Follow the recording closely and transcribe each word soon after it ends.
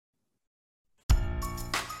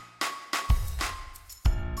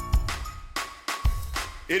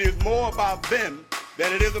It is more about them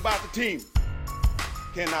than it is about the team.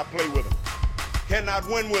 Cannot play with them. Cannot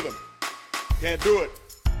win with them. Can't do it.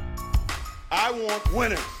 I want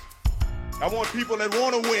winners. I want people that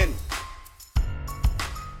want to win.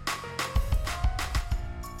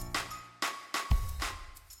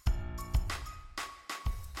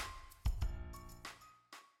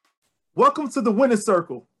 Welcome to the Winner's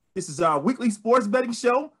Circle. This is our weekly sports betting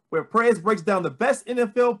show where Prez breaks down the best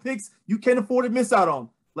NFL picks you can't afford to miss out on.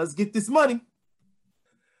 Let's get this money.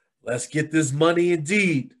 Let's get this money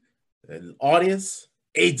indeed. And audience,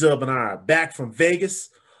 A-Dub and I are back from Vegas.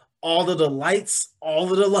 All of the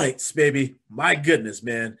lights, baby. My goodness,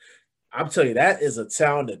 man. I'm telling you, that is a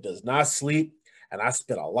town that does not sleep. And I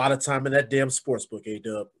spent a lot of time in that damn sportsbook,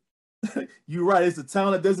 A-Dub. You're right. It's a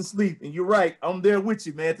town that doesn't sleep. And you're right. I'm there with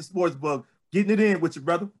you, man, at the sportsbook. Getting it in with you,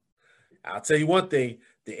 brother. I'll tell you one thing.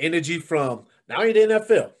 The energy from not only the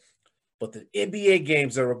NFL, but the NBA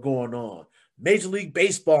games that are going on. Major League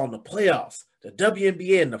Baseball in the playoffs. The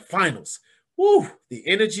WNBA in the finals. Woo! The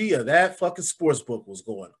energy of that fucking sportsbook was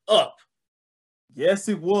going up. Yes,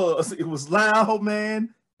 it was. It was loud,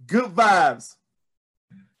 man. Good vibes.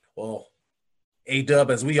 Well,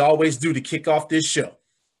 A-Dub, as we always do to kick off this show,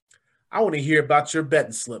 I want to hear about your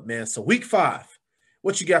betting slip, man. So week 5,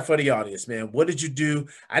 what you got for the audience, man? What did you do?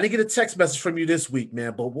 I didn't get a text message from you this week,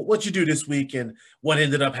 man, but what'd you do this week and what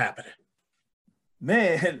ended up happening?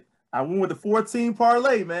 Man, I went with the 4-team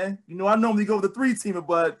parlay, man. You know, I normally go with the 3-teamer,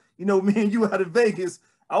 but, you know, me and you out of Vegas,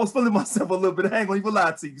 I was feeling myself a little bit. I ain't going to even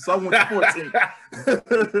lie to you. So I went to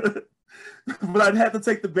 14. But I'd have to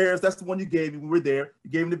take the Bears. That's the one you gave me. We were there.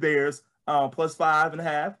 You gave me the Bears plus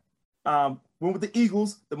 5.5. Went with the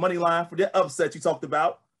Eagles, the money line for their upset you talked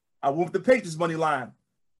about. I went with the Patriots money line.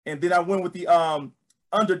 And then I went with the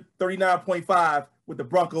under 39.5 with the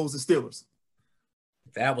Broncos and Steelers.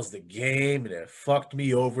 That was the game that fucked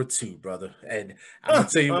me over too, brother. And I'm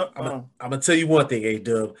gonna tell you one thing,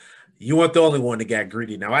 A-Dub. You weren't the only one that got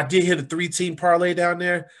greedy. Now, I did hit a 3-team parlay down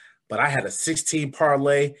there, but I had a 6-team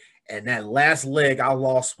parlay. And that last leg I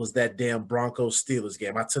lost was that damn Broncos-Steelers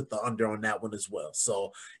game. I took the under on that one as well.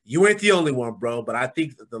 So you ain't the only one, bro. But I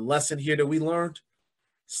think that the lesson here that we learned,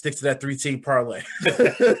 stick to that 3-team parlay.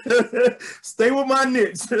 Stay with my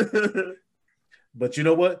niche. But you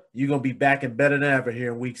know what? You're going to be back and better than ever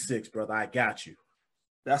here in week 6, brother. I got you.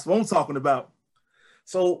 That's what I'm talking about.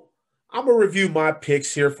 So I'm going to review my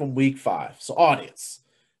picks here from week 5. So audience,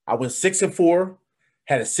 I went 6-4,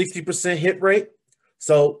 had a 60% hit rate.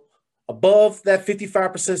 So above that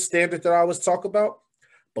 55% standard that I always talk about,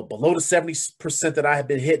 but below the 70% that I have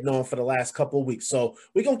been hitting on for the last couple of weeks. So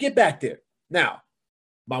we're going to get back there. Now,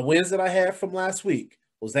 my wins that I had from last week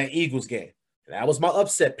was that Eagles game. And that was my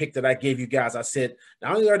upset pick that I gave you guys. I said,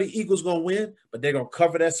 not only are the Eagles going to win, but they're going to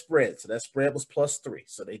cover that spread. So that spread was +3.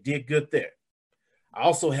 So they did good there. I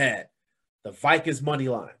also had the Vikings money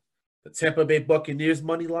line, the Tampa Bay Buccaneers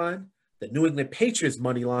money line, the New England Patriots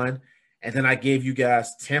money line, and then I gave you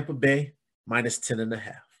guys Tampa Bay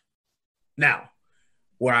 -10.5. Now,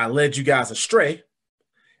 where I led you guys astray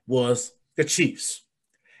was the Chiefs.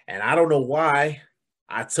 And I don't know why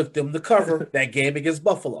I took them to cover that game against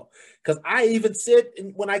Buffalo. Because I even said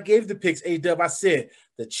when I gave the picks, A-Dub, I said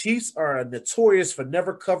the Chiefs are notorious for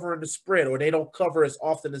never covering the spread, or they don't cover as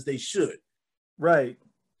often as they should. Right.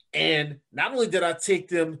 And not only did I take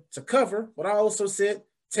them to cover, but I also said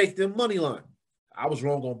take them money line. I was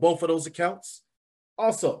wrong on both of those accounts.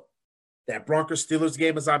 Also, that Broncos-Steelers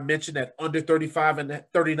game, as I mentioned, at under 35 and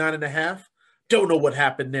 39.5. Don't know what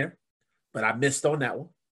happened there, but I missed on that one.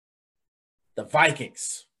 The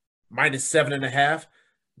Vikings, -7.5.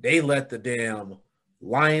 They let the damn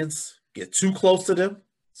Lions get too close to them,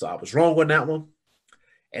 so I was wrong on that one.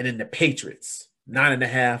 And then the Patriots,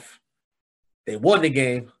 9.5. They won the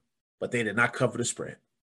game, but they did not cover the spread.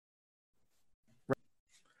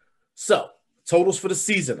 So, totals for the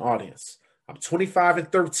season, audience. I'm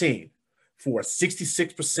 25-13 for a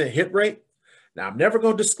 66% hit rate. Now, I'm never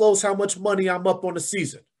going to disclose how much money I'm up on the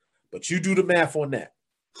season, but you do the math on that.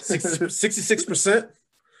 66%,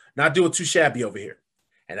 not doing too shabby over here.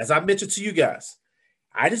 And as I mentioned to you guys,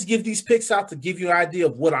 I just give these picks out to give you an idea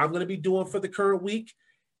of what I'm going to be doing for the current week.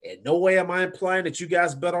 And no way am I implying that you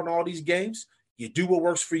guys bet on all these games. You do what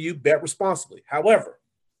works for you, bet responsibly. However,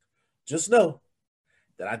 just know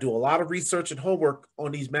that I do a lot of research and homework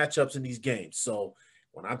on these matchups in these games. So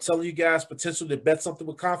when I'm telling you guys potential to bet something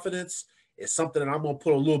with confidence, it's something that I'm going to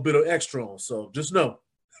put a little bit of extra on. So just know,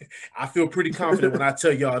 I feel pretty confident when I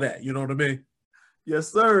tell y'all that. You know what I mean? Yes,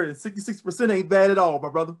 sir. 66% ain't bad at all, my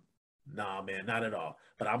brother. Nah, man, not at all.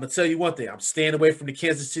 But I'm going to tell you one thing. I'm staying away from the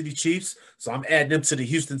Kansas City Chiefs, so I'm adding them to the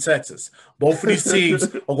Houston Texans. Both of these teams are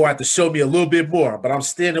going to have to show me a little bit more, but I'm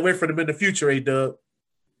staying away from them in the future, A-Dub.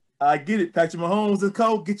 I get it. Patrick Mahomes and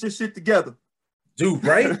Cole, get your shit together. Dude,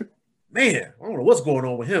 right? Man, I don't know what's going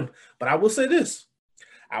on with him, but I will say this.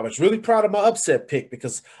 I was really proud of my upset pick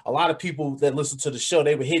because a lot of people that listen to the show,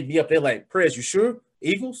 they were hitting me up. They're like, Prez, you sure?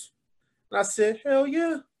 Eagles? And I said, hell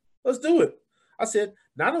yeah, let's do it. I said,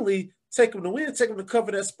 not only take them to win, take them to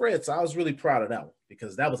cover that spread. So I was really proud of that one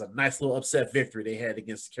because that was a nice little upset victory they had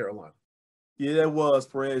against Carolina. Yeah, that was,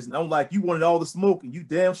 Perez. And I'm like, you wanted all the smoke, and you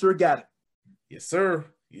damn sure got it. Yes, sir.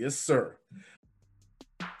 Yes, sir.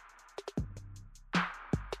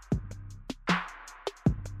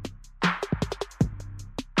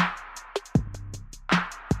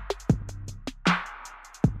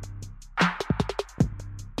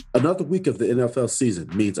 Another week of the NFL season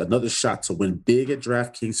means another shot to win big at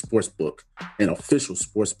DraftKings Sportsbook, an official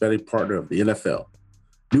sports betting partner of the NFL.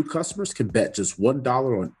 New customers can bet just $1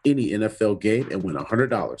 on any NFL game and win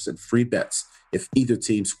 $100 in free bets if either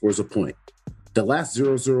team scores a point. The last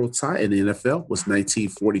 0-0 tie in the NFL was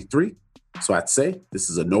 1943, so I'd say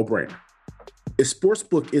this is a no-brainer. If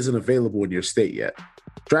Sportsbook isn't available in your state yet,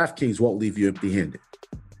 DraftKings won't leave you empty-handed.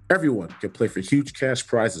 Everyone can play for huge cash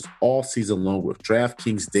prizes all season long with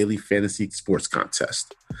DraftKings Daily Fantasy Sports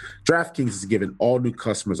Contest. DraftKings is giving all new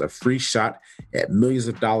customers a free shot at millions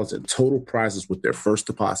of dollars in total prizes with their first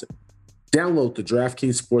deposit. Download the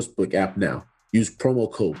DraftKings Sportsbook app now. Use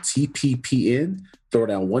promo code TPPN, throw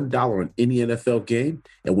down $1 on any NFL game,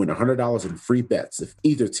 and win $100 in free bets if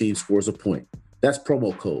either team scores a point. That's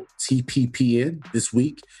promo code TPPN this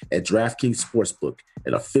week at DraftKings Sportsbook,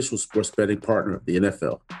 an official sports betting partner of the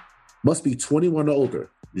NFL. Must be 21 or older,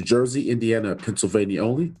 New Jersey, Indiana, and Pennsylvania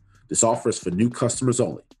only. This offer is for new customers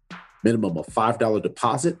only. Minimum of $5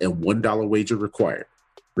 deposit and $1 wager required.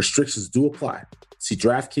 Restrictions do apply. See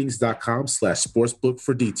DraftKings.com/sportsbook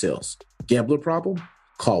for details. Gambler problem?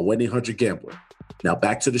 Call 1-800-GAMBLER. Now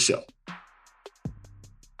back to the show.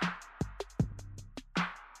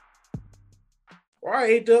 All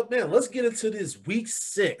right, A-Dub, man, let's get into this week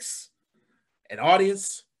 6. And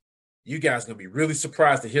audience, you guys are going to be really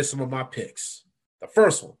surprised to hear some of my picks. The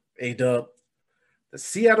first one, A-Dub, the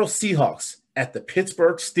Seattle Seahawks at the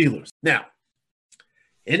Pittsburgh Steelers. Now,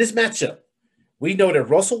 in this matchup, we know that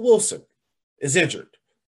Russell Wilson is injured.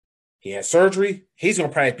 He had surgery. He's going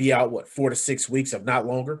to probably be out, 4 to 6 weeks, if not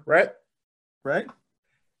longer, right? Right.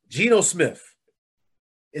 Geno Smith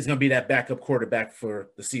is going to be that backup quarterback for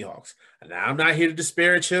the Seahawks. And now I'm not here to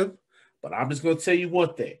disparage him, but I'm just going to tell you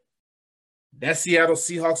one thing. That Seattle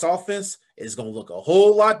Seahawks offense is going to look a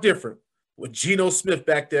whole lot different with Geno Smith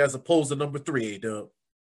back there as opposed to number 3, A-Dub.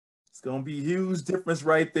 It's going to be a huge difference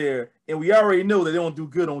right there. And we already know that they don't do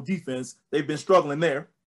good on defense. They've been struggling there.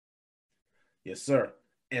 Yes, sir.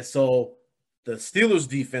 And so the Steelers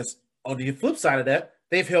defense, on the flip side of that,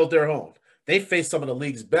 they've held their own. They face some of the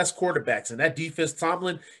league's best quarterbacks, and that defense,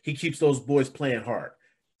 Tomlin, he keeps those boys playing hard.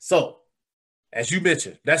 So, as you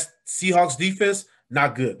mentioned, that's Seahawks defense,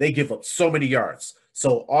 not good. They give up so many yards.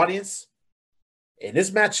 So, audience, in this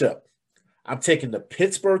matchup, I'm taking the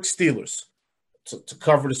Pittsburgh Steelers to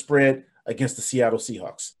cover the spread against the Seattle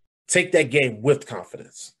Seahawks. Take that game with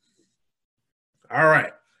confidence. All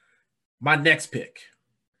right, my next pick.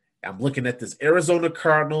 I'm looking at this Arizona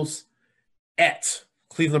Cardinals at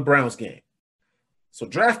Cleveland Browns game. So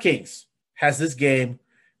DraftKings has this game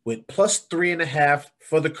with plus 3.5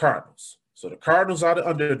 for the Cardinals. So the Cardinals are the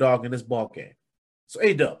underdog in this ball game. So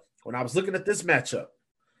A-Dub, when I was looking at this matchup,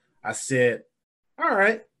 I said, all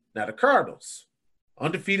right, now the Cardinals,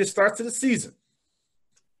 undefeated start to the season.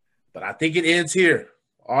 But I think it ends here.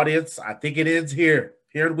 Audience, I think it ends here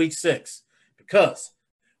in week 6. Because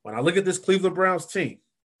when I look at this Cleveland Browns team,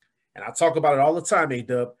 and I talk about it all the time,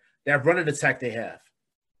 A-Dub, that running attack they have,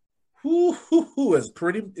 is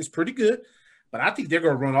pretty good, but I think they're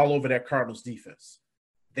going to run all over that Cardinals defense.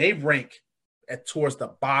 They rank towards the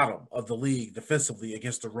bottom of the league defensively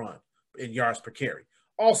against the run in yards per carry.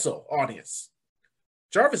 Also, audience,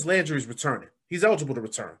 Jarvis Landry is returning. He's eligible to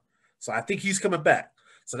return. So I think he's coming back.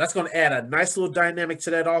 So that's going to add a nice little dynamic to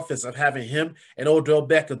that offense of having him and Odell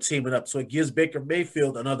Beckham teaming up. So it gives Baker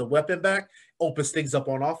Mayfield another weapon back, opens things up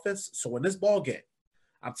on offense. So in this ball game,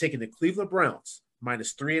 I'm taking the Cleveland Browns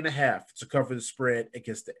minus 3.5 to cover the spread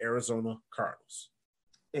against the Arizona Cardinals.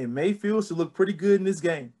 And Mayfield should look pretty good in this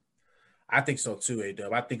game. I think so too,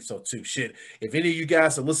 A-Dub. I think so too. Shit, if any of you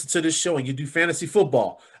guys that listen to this show and you do fantasy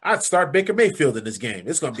football, I'd start Baker Mayfield in this game.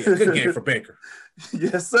 It's going to be a good game for Baker.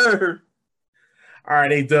 Yes, sir. All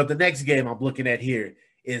right, A-Dub, the next game I'm looking at here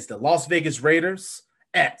is the Las Vegas Raiders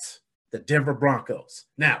at the Denver Broncos.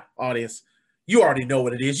 Now, audience, you already know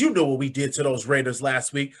what it is. You know what we did to those Raiders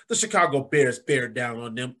last week. The Chicago Bears beared down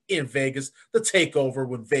on them in Vegas, the takeover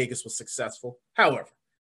when Vegas was successful. However,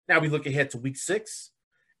 now we look ahead to week 6,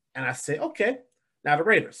 and I say, okay, now the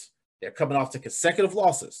Raiders, they're coming off to consecutive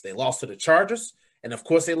losses. They lost to the Chargers, and of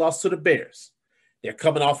course, they lost to the Bears. They're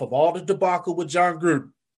coming off of all the debacle with Jon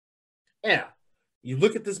Gruden. Now, you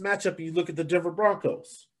look at this matchup and you look at the Denver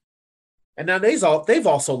Broncos. And now they've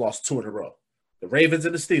also lost 2 in a row, the Ravens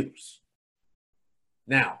and the Steelers.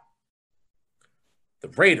 Now, the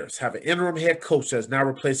Raiders have an interim head coach that is now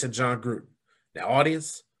replacing Jon Gruden. Now,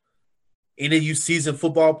 audience, any of you seasoned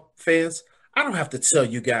football fans, I don't have to tell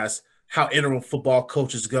you guys how interim football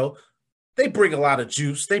coaches go. They bring a lot of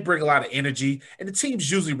juice. They bring a lot of energy. And the teams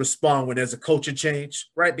usually respond when there's a coaching change,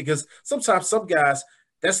 right? Because sometimes some guys,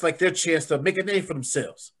 that's like their chance to make a name for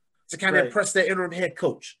themselves, to kind of impress their interim head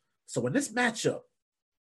coach. So in this matchup,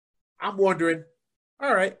 I'm wondering,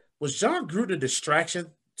 all right, was Jon Gruden a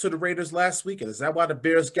distraction to the Raiders last week? And is that why the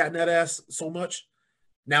Bears got in that ass so much?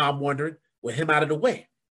 Now I'm wondering, with him out of the way,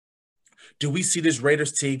 do we see this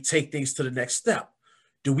Raiders team take things to the next step?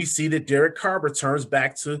 Do we see that Derek Carr returns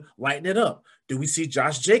back to lighten it up? Do we see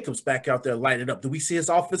Josh Jacobs back out there lighting it up? Do we see his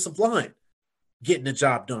offensive line getting the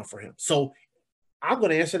job done for him? So I'm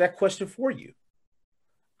going to answer that question for you.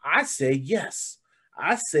 I say yes.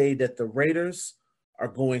 I say that the Raiders are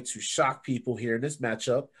going to shock people here in this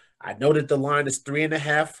matchup. I know that the line is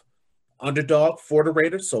 3.5 underdog for the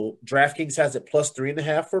Raiders. So DraftKings has it plus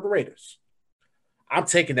 3.5 for the Raiders. I'm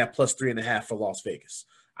taking that plus 3.5 for Las Vegas.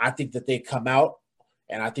 I think that they come out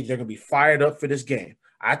and I think they're going to be fired up for this game.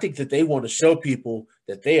 I think that they want to show people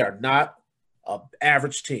that they are not an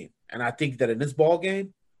average team. And I think that in this ball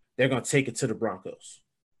game, they're going to take it to the Broncos.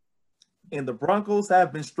 And the Broncos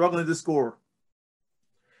have been struggling to score.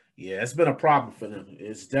 Yeah, it's been a problem for them.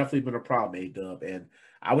 It's definitely been a problem, A-Dub. And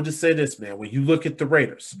I would just say this, man. When you look at the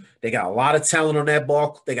Raiders, they got a lot of talent on that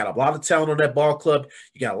ball. They got a lot of talent on that ball club.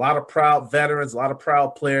 You got a lot of proud veterans, a lot of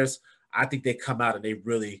proud players. I think they come out and they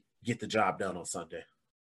really get the job done on Sunday.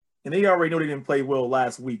 And they already know they didn't play well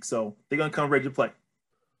last week, so they're going to come ready to play.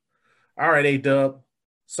 All right, A-Dub.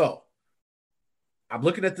 So I'm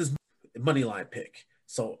looking at this money line pick.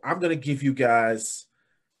 So I'm going to give you guys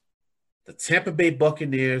the Tampa Bay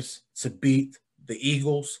Buccaneers to beat the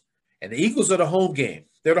Eagles. And the Eagles are the home game.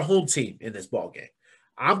 They're the home team in this ball game.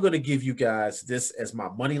 I'm going to give you guys this as my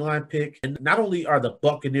money line pick. And not only are the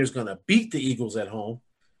Buccaneers going to beat the Eagles at home,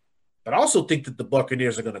 but I also think that the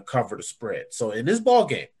Buccaneers are going to cover the spread. So in this ball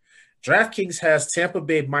game, DraftKings has Tampa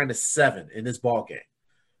Bay -7 in this ball game.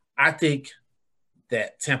 I think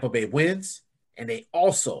that Tampa Bay wins, and they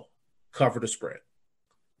also cover the spread.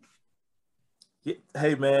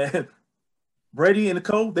 Hey, man, Brady and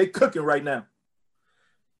Nicole, they cooking right now.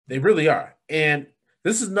 They really are. And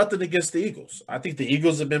this is nothing against the Eagles. I think the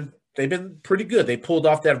Eagles they've been pretty good. They pulled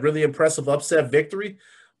off that really impressive upset victory.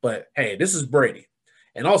 But, hey, this is Brady.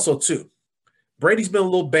 And also, too, Brady's been a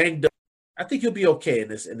little banged up. I think he'll be okay in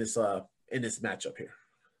this matchup here.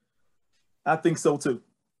 I think so, too.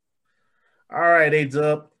 All right,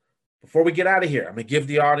 A-Dub. Before we get out of here, I'm going to give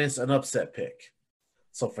the audience an upset pick.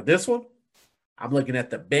 So for this one, I'm looking at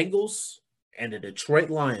the Bengals and the Detroit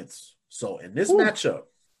Lions. So in this matchup,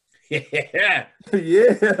 yeah,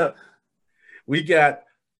 we got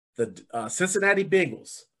the Cincinnati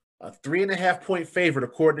Bengals, a 3.5-point favorite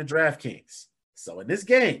according to DraftKings. So in this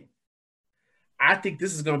game, I think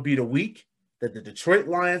this is going to be the week that the Detroit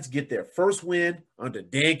Lions get their first win under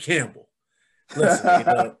Dan Campbell.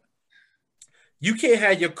 Listen, you can't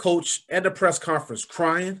have your coach at the press conference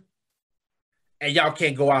crying, and y'all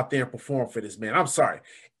can't go out there and perform for this man. I'm sorry.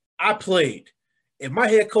 I played. If my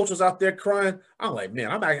head coach was out there crying, I'm like,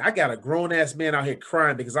 man, I got a grown-ass man out here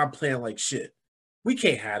crying because I'm playing like shit. We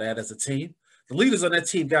can't have that as a team. The leaders on that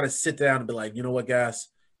team got to sit down and be like, you know what, guys?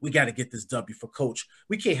 We got to get this W for coach.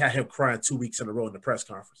 We can't have him crying 2 weeks in a row in the press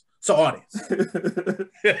conference. So, audience, this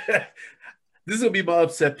is going to be my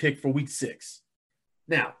upset pick for week 6.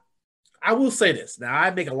 Now, I will say this. Now,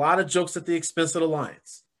 I make a lot of jokes at the expense of the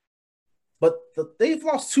Lions. But they've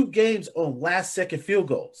lost 2 games on last-second field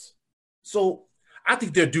goals. So, I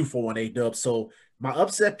think they're due for one, A-Dub. So, my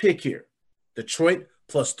upset pick here, Detroit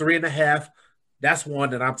plus 3.5, that's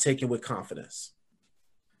one that I'm taking with confidence.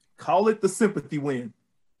 Call it the sympathy win.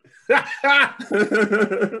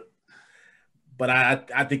 But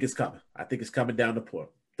I think it's coming. I think it's coming down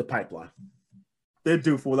the pipeline. They're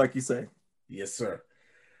due for, like you say. Yes, sir.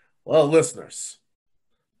 Well, listeners,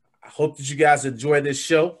 I hope that you guys enjoy this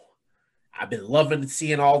show. I've been loving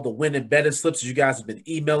seeing all the win and betting slips. You guys have been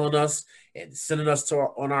emailing us and sending us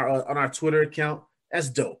on our Twitter account. That's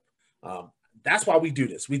dope. That's why we do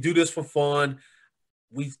this. We do this for fun.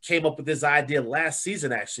 We came up with this idea last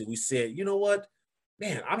season, actually. We said, you know what?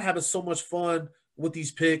 Man, I'm having so much fun with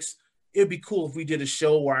these picks. It'd be cool if we did a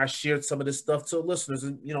show where I shared some of this stuff to listeners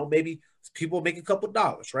and, maybe people make a couple of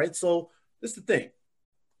dollars, right? So this is the thing.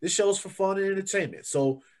 This show is for fun and entertainment.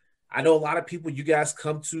 So I know a lot of people, you guys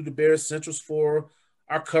come to the Bears Centrals for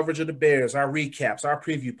our coverage of the Bears, our recaps, our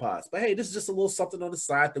preview pods. But hey, this is just a little something on the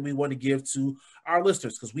side that we want to give to our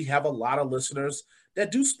listeners because we have a lot of listeners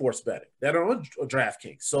that do sports betting, that are on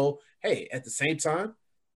DraftKings. So, hey, at the same time,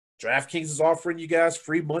 DraftKings is offering you guys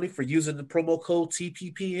free money for using the promo code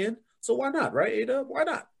TPPN. So why not, right, A-Dub? Why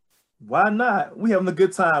not? Why not? We having a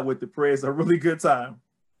good time with the Prayers, a really good time.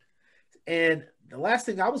 And the last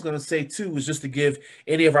thing I was going to say, too, was just to give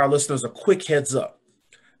any of our listeners a quick heads up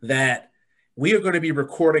that we are going to be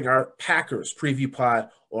recording our Packers preview pod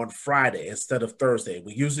on Friday instead of Thursday.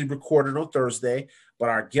 We usually record it on Thursday, but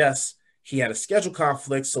our guest, he had a schedule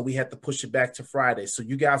conflict, so we had to push it back to Friday. So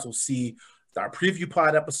you guys will see our preview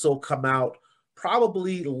pod episode come out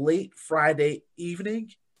probably late Friday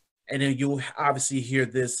evening, and then you'll obviously hear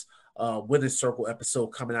this Winner's Circle episode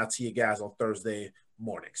coming out to you guys on Thursday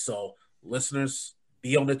morning. So listeners,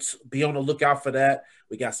 be on the lookout for that.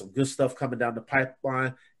 We got some good stuff coming down the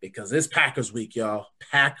pipeline because it's Packers week, y'all.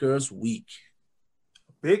 Packers week.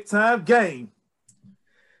 Big time game.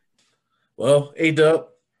 Well, A-Dub,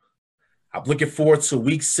 I'm looking forward to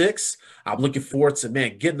week 6. I'm looking forward to,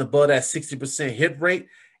 getting above that 60% hit rate.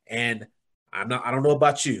 And I don't know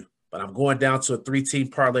about you, but I'm going down to a 3-team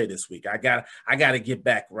parlay this week. I gotta get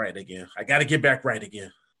back right again. I got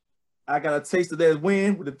a taste of that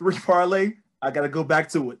win with the 3 parlay. I got to go back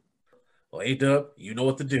to it. Well, A-Dub, you know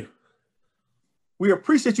what to do. We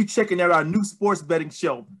appreciate you checking out our new sports betting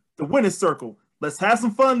show, The Winner's Circle. Let's have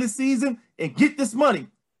some fun this season and get this money.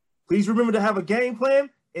 Please remember to have a game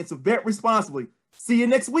plan and to bet responsibly. See you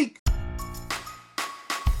next week.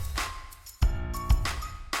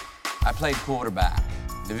 I played quarterback,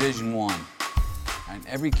 Division I, and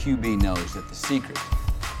every QB knows that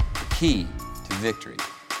the key to victory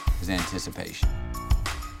is anticipation.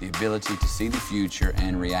 The ability to see the future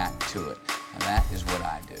and react to it. Now that is what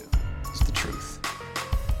I do. It's the truth.